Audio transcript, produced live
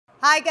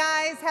Hi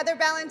guys, Heather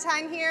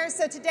Ballentine here.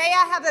 So today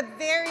I have a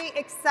very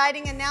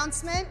exciting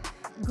announcement.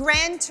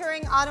 Grand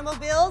Touring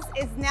Automobiles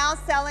is now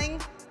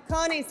selling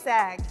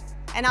Koenigsegg.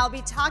 And I'll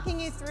be talking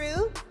you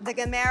through the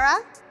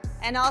Gemera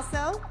and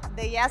also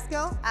the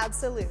Jesko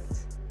Absolut.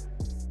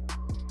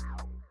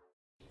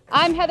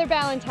 I'm Heather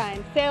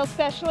Ballentine, sales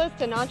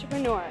specialist and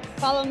entrepreneur.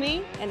 Follow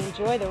me and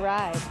enjoy the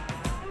ride.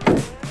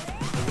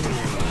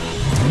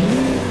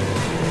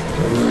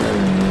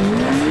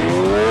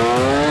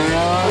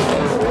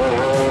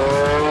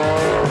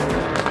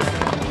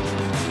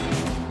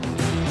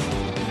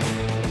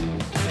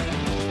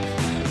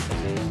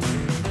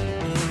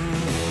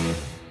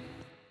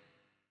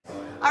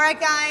 All right,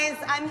 guys,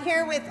 I'm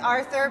here with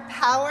Arthur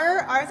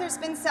Power. Arthur's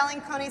been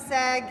selling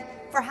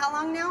Koenigsegg for how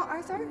long now,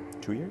 Arthur?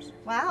 2 years.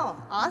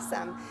 Wow,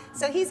 awesome.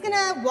 So he's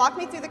gonna walk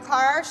me through the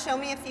car, show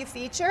me a few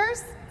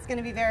features. It's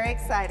gonna be very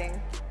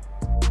exciting.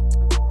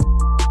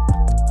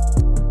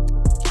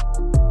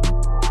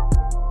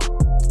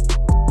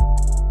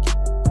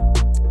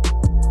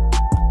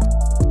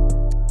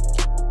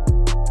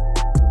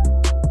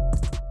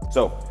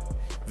 So,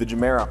 the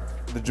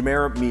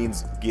Gemera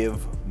means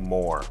give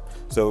more.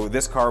 So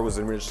this car was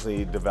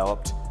originally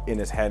developed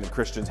in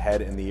Christian's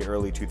head in the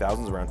early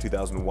 2000s, around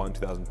 2001,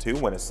 2002,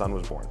 when his son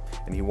was born.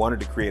 And he wanted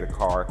to create a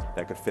car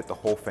that could fit the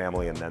whole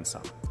family and then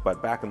some.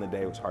 But back in the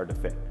day, it was hard to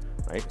fit,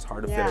 right? It's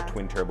hard to fit a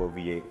twin turbo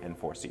V8 and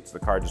 4 seats. The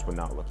car just would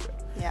not look good.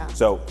 Yeah.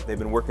 So they've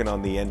been working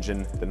on the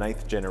engine, the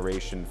 9th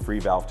generation free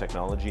valve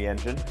technology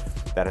engine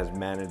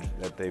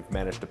that they've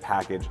managed to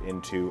package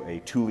into a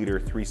 2-liter,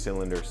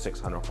 3-cylinder,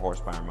 600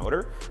 horsepower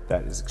motor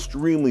that is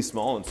extremely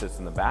small and sits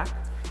in the back.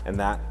 And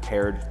that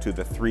paired to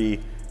the 3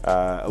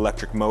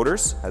 electric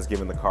motors has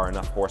given the car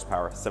enough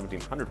horsepower,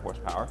 1,700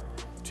 horsepower,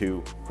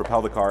 to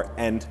propel the car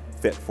and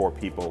fit 4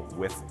 people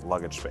with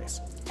luggage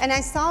space. And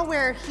I saw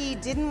where he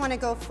didn't want to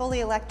go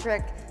fully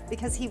electric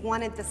because he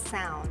wanted the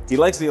sound. He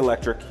likes the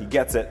electric, he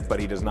gets it, but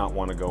he does not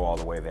want to go all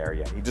the way there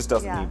yet. He just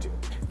doesn't need to.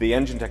 The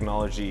engine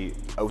technology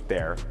out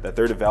there that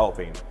they're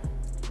developing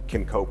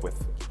can cope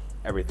with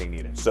everything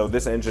needed. So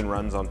this engine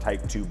runs on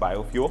type 2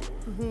 biofuel,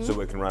 so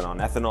it can run on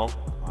ethanol,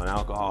 on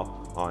alcohol,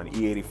 on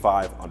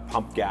E85, on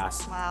pump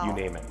gas, you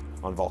name it,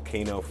 on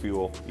volcano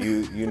fuel,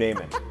 you name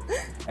it.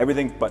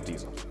 Everything but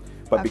diesel.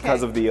 But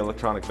because of the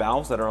electronic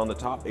valves that are on the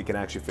top, it can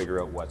actually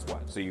figure out what's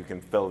what. So you can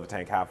fill the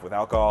tank half with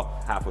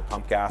alcohol, half with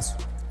pump gas,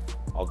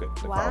 all good.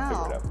 The car will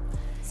figure it out.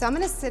 So I'm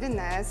gonna sit in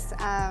this.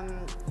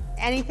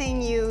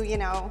 Anything you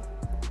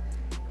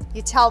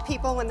tell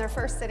people when they're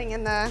first sitting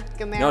in the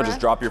Gemera? No, just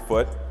drop your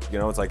foot. You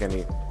know, it's like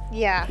any.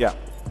 Yeah.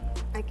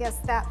 I guess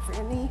that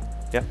for me.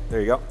 Yeah, there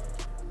you go.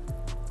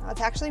 Oh,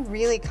 it's actually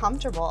really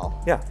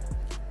comfortable. Yeah.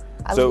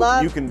 I so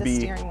love you can the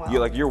steering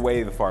wheel. You're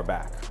way the far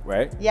back,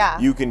 right? Yeah.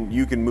 You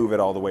can move it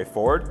all the way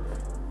forward.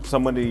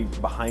 Somebody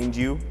behind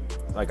you,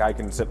 like I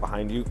can sit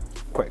behind you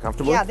quite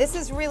comfortably. Yeah, this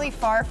is really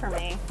far for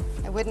me.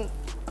 I wouldn't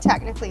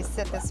technically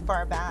sit this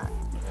far back.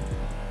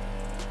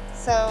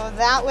 So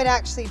that would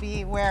actually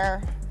be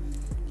where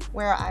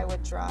I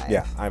would drive.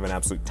 Yeah, I have an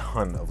absolute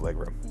ton of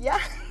legroom. Yeah.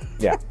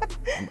 Yeah,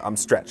 I'm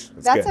stretched.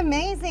 It's That's good.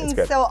 amazing. It's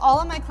good. So all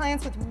of my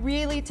clients with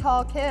really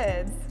tall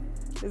kids,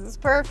 this is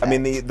perfect. I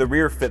mean, the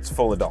rear fits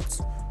full adults.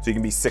 So you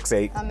can be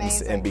 6'8"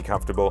 and be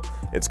comfortable.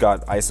 It's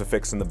got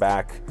ISOFIX in the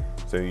back.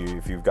 So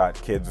if you've got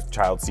kids with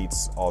child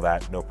seats, all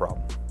that, no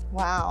problem.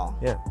 Wow.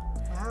 Yeah.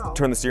 Wow.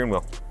 Turn the steering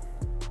wheel.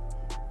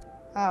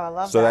 Oh, I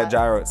love that. So that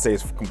gyro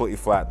stays completely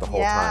flat the whole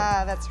time.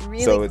 Yeah, that's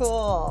really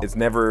cool. It's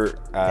never,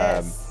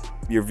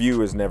 your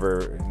view is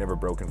never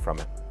broken from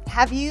it.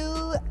 Have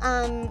you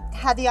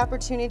had the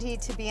opportunity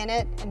to be in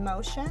it in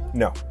motion?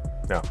 No,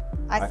 no.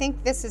 I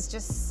think this is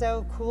just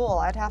so cool.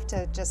 I'd have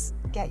to just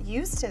get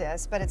used to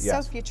this, but it's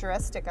so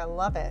futuristic. I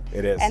love it.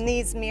 It is. And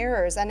these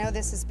mirrors, I know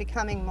this is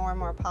becoming more and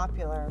more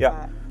popular.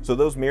 Yeah, so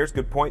those mirrors,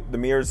 good point. The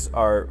mirrors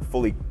are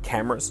fully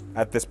cameras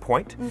at this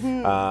point.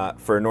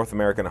 For North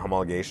American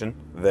homologation,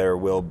 there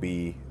will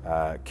be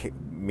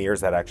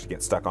mirrors that actually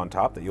get stuck on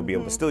top that you'll be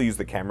able to still use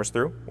the cameras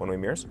through, one-way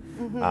mirrors,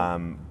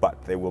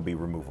 but they will be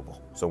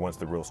removable. So once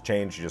the rules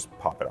change, you just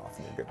pop it off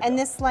and you're good to go.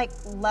 This like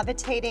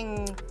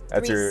levitating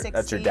 360.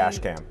 That's your dash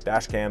cam.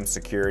 Dash cam,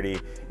 security,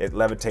 it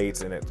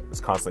levitates and it's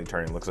constantly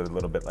turning. It looks a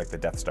little bit like the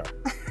Death Star.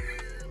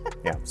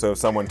 Yeah, so if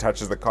someone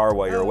touches the car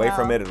while you're away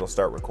from it, it'll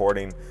start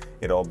recording.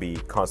 It'll be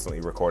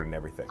constantly recording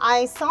everything.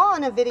 I saw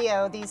on a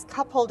video these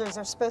cup holders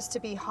are supposed to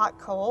be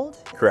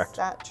hot-cold. Correct. Is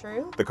that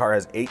true? The car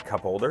has 8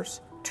 cup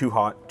holders, 2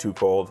 hot, 2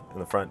 cold in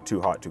the front,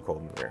 2 hot, 2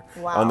 cold in the rear.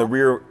 Wow. On the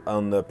rear,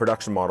 on the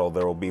production model,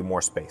 there will be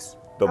more space.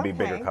 There'll be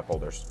bigger cup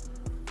holders.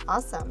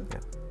 Awesome. Yeah.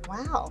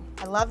 Wow,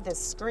 I love this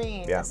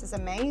screen. Yeah. This is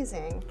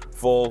amazing.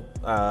 Full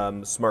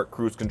smart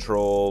cruise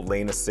control,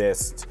 lane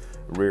assist,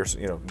 rear,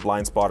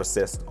 blind spot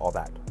assist, all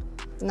that.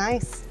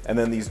 Nice. And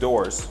then these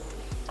doors,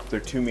 they're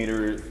 2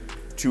 meter,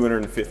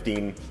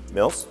 215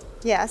 mils.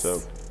 Yes. So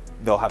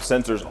they'll have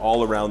sensors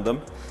all around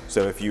them.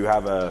 So if you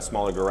have a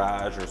smaller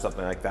garage or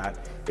something like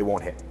that, it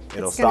won't hit.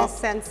 It'll stop.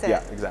 It's gonna sense it.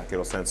 Yeah, exactly,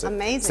 it'll sense it.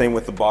 Amazing. Same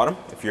with the bottom.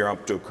 If you're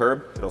up to a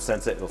curb, it'll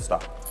sense it, it'll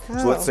stop.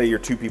 So let's say you're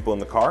 2 people in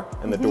the car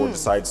and the door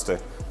decides to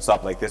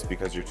stop like this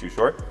because you're too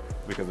short,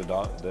 because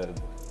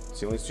the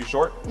ceiling's too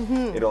short.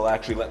 It'll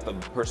actually let the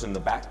person in the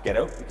back get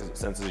out because it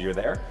senses you're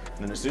there.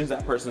 And then as soon as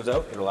that person's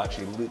out, it'll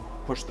actually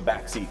push the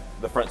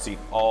front seat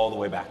all the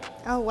way back.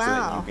 Oh, wow. So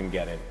that you can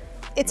get in.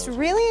 It's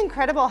really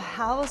incredible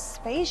how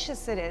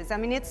spacious it is. I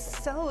mean,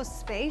 it's so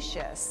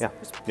spacious. Yeah,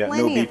 There's no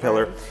plenty of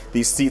B-pillar. room.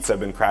 These seats have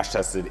been crash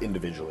tested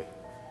individually.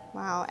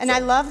 Wow, and I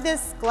love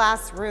this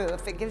glass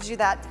roof. It gives you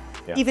that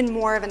even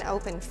more of an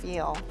open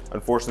feel.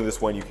 Unfortunately,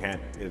 this one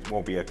it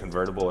won't be a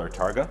convertible or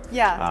Targa.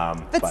 Yeah,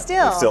 but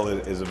still, still,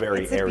 it still is a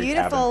very it's airy a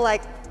beautiful, cabin.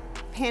 like,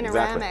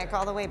 panoramic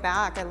all the way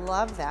back. I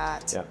love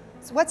that. Yeah.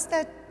 So what's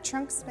the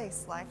trunk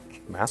space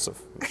like?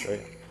 Massive. I'll show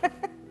you.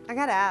 I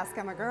gotta ask,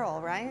 I'm a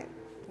girl, right?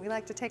 We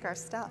like to take our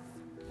stuff.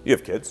 You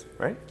have kids,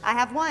 right? I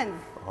have one.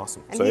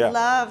 Awesome. And So he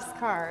loves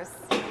cars.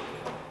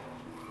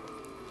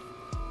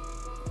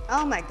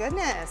 Oh my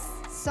goodness,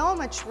 so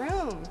much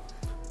room.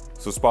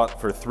 So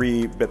spot for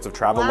 3 bits of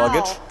travel Wow.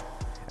 luggage,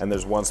 and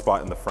there's 1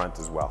 spot in the front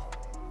as well.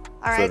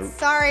 All right,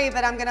 sorry,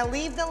 but I'm gonna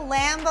leave the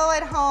Lambo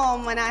at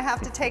home when I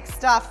have to take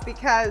stuff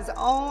because,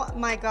 oh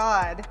my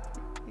God,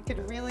 you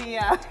could really, you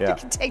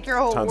could take your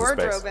whole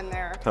wardrobe in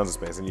there. Tons of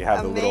space, and you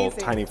have the little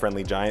tiny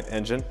friendly giant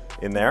engine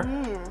in there.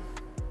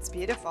 It's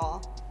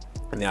beautiful.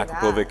 And the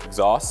Aquapovic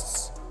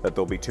exhausts that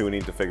they'll be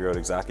tuning to figure out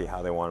exactly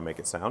how they want to make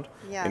it sound.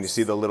 Yes. And you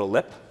see the little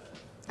lip?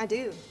 I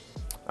do.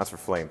 That's for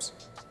flames.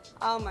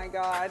 Oh my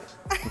God.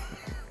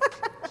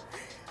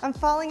 I'm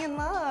falling in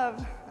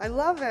love. I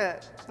love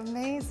it.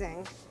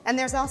 Amazing. And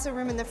there's also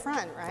room in the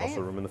front, right?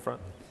 Also room in the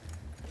front.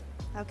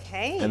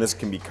 Okay. And this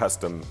can be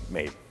custom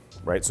made,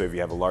 right? So if you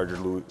have a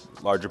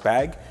larger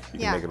bag, you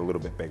can make it a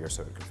little bit bigger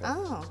so it can fit.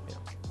 Oh,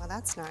 well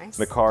that's nice.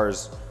 The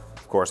car's,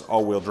 of course,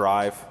 all-wheel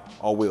drive,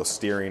 all-wheel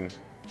steering,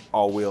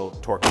 all-wheel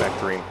torque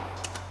vectoring.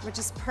 Which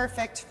is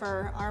perfect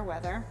for our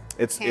weather.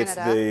 It's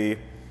the,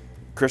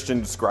 Christian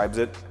describes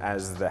it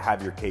as the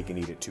have your cake and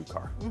eat it too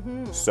car.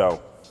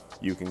 So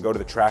you can go to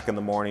the track in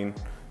the morning,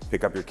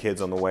 pick up your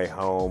kids on the way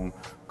home,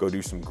 go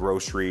do some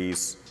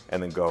groceries,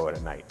 and then go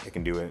at night. It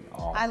can do it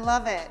all. I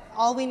love it.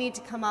 All we need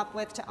to come up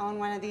with to own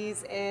one of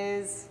these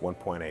is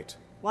 1.8.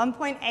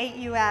 1.8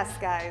 US,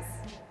 guys.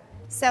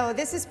 So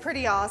this is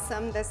pretty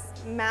awesome, this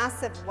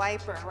massive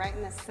wiper right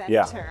in the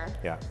center.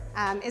 Yeah.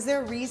 Is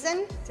there a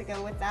reason to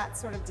go with that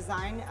sort of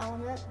design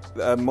element?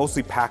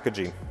 Mostly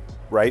packaging,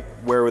 right?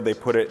 Where would they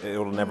put it?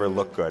 It'll never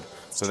look good.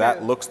 So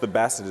that looks the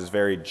best. It is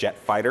very jet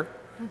fighter,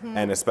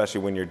 and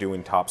especially when you're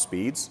doing top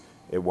speeds,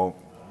 it won't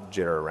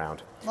jitter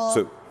around.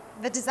 Well,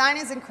 the design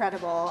is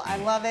incredible. I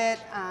love it.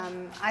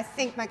 I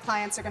think my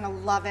clients are going to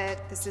love it.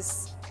 This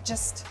is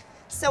just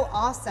so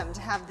awesome to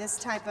have this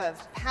type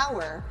of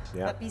power,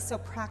 but be so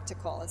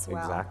practical as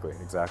well.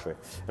 Exactly.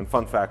 And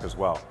fun fact as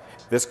well,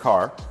 this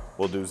car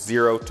will do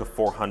 0 to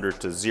 400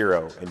 to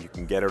 0, and you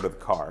can get out of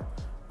the car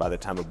by the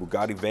time a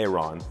Bugatti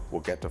Veyron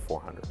will get to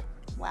 400.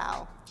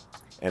 Wow.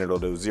 And it'll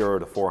do 0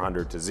 to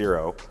 400 to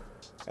 0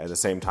 at the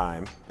same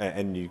time,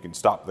 and you can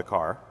stop the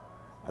car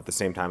at the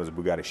same time as a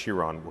Bugatti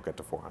Chiron will get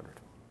to 400.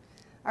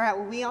 All right,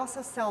 well, we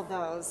also sell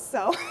those,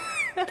 so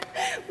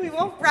we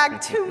won't brag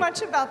too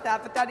much about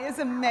that, but that is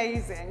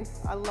amazing.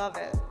 I love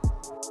it.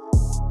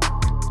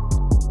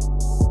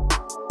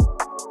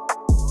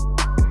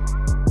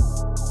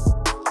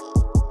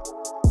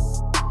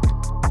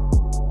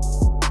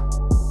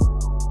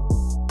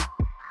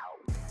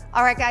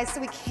 All right, guys, so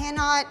we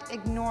cannot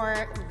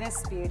ignore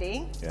this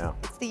beauty. Yeah.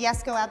 It's the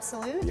Jesko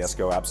Absolut.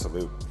 Jesko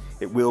Absolut.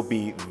 It will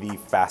be the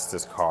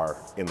fastest car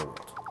in the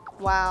world.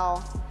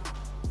 Wow.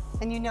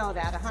 And you know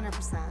that,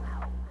 100%.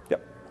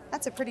 Yep.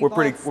 That's a pretty We're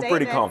bold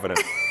pretty confident.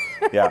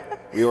 Yeah,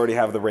 we already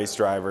have the race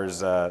drivers,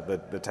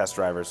 the test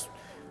drivers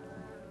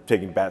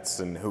taking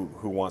bets and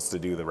who wants to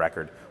do the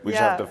record. We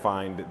just have to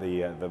find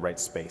the right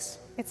space.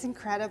 It's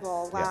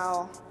incredible,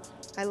 wow.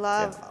 I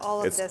love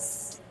all of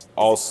this.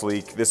 All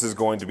sleek. This is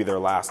going to be their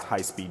last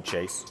high-speed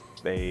chase.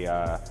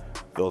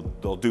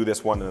 They'll do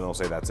this one and then they'll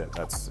say that's it.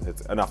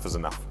 It's enough is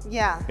enough.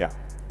 Yeah. Yeah.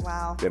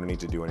 Wow. They don't need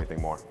to do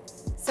anything more.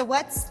 So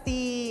what's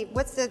the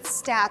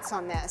stats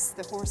on this?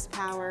 The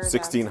horsepower?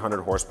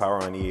 1,600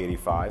 horsepower on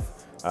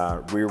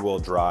E85, rear-wheel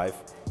drive.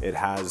 It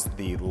has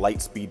the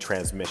light-speed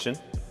transmission,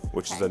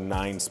 which is a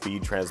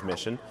 9-speed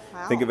transmission.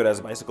 Wow. Think of it as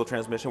a bicycle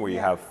transmission where you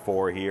have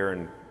 4 here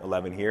and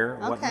 11 here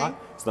and whatnot.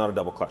 It's not a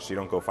double clutch, so you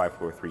don't go 5,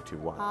 4, 3, 2,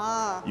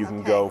 1. You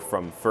can go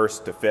from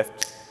first to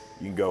fifth.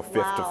 You can go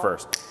fifth to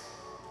first.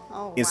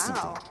 Oh,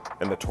 instantly. wow.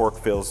 And the torque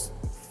fills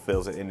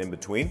it in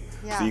between.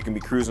 So you can be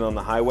cruising on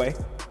the highway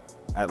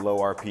at low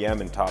RPM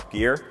in top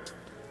gear,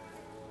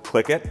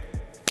 click it,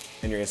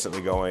 and you're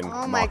instantly going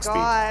Oh my Mach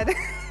God. speed.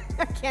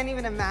 I can't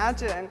even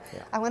imagine.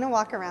 I want to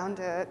walk around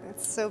it.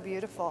 It's so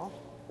beautiful.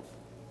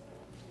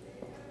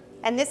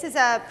 And this is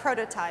a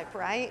prototype,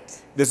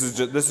 right? This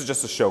is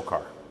just a show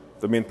car.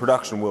 I mean,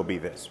 production will be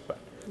this, but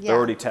they're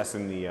already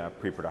testing the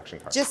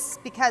pre-production car.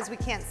 Just because we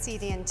can't see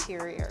the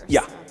interior.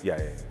 Yeah. So.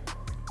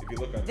 If you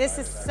look at This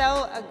is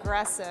so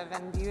aggressive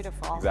and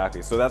beautiful.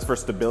 Exactly. So that's for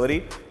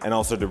stability and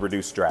also to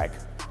reduce drag.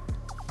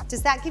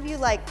 Does that give you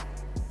like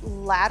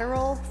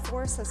lateral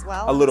force as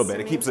well? A little bit.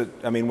 It keeps it,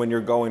 I mean, when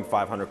you're going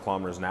 500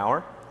 kilometers an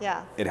hour,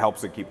 yeah, it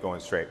helps it keep going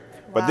straight.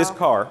 Wow. But this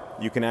car,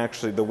 you can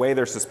actually, the way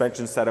their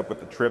suspension's set up with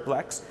the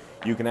triplex,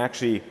 you can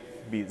actually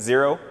be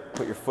 0,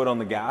 put your foot on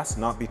the gas,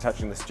 not be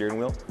touching the steering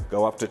wheel,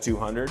 go up to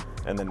 200,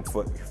 and then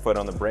foot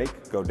on the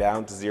brake, go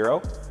down to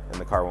 0, and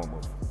the car won't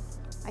move.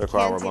 I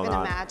can't even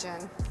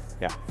imagine.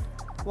 Yeah.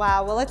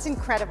 Wow, well, it's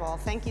incredible.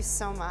 Thank you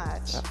so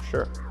much. Yeah,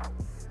 sure.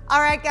 All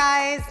right,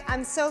 guys,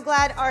 I'm so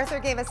glad Arthur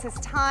gave us his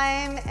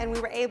time and we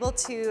were able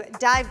to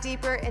dive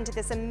deeper into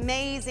this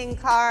amazing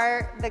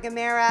car, the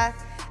Gemera.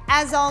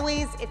 As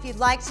always, if you'd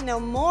like to know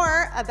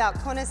more about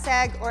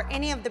Koenigsegg or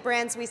any of the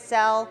brands we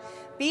sell,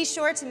 be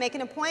sure to make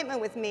an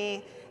appointment with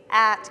me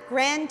at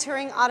Grand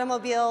Touring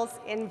Automobiles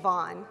in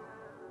Vaughan.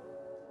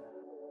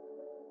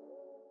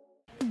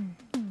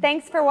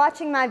 Thanks for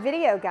watching my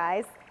video,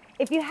 guys.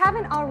 If you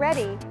haven't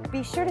already,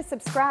 be sure to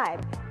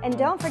subscribe and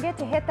don't forget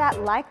to hit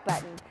that like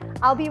button.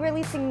 I'll be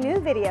releasing new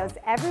videos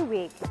every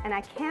week and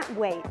I can't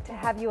wait to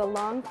have you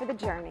along for the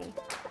journey.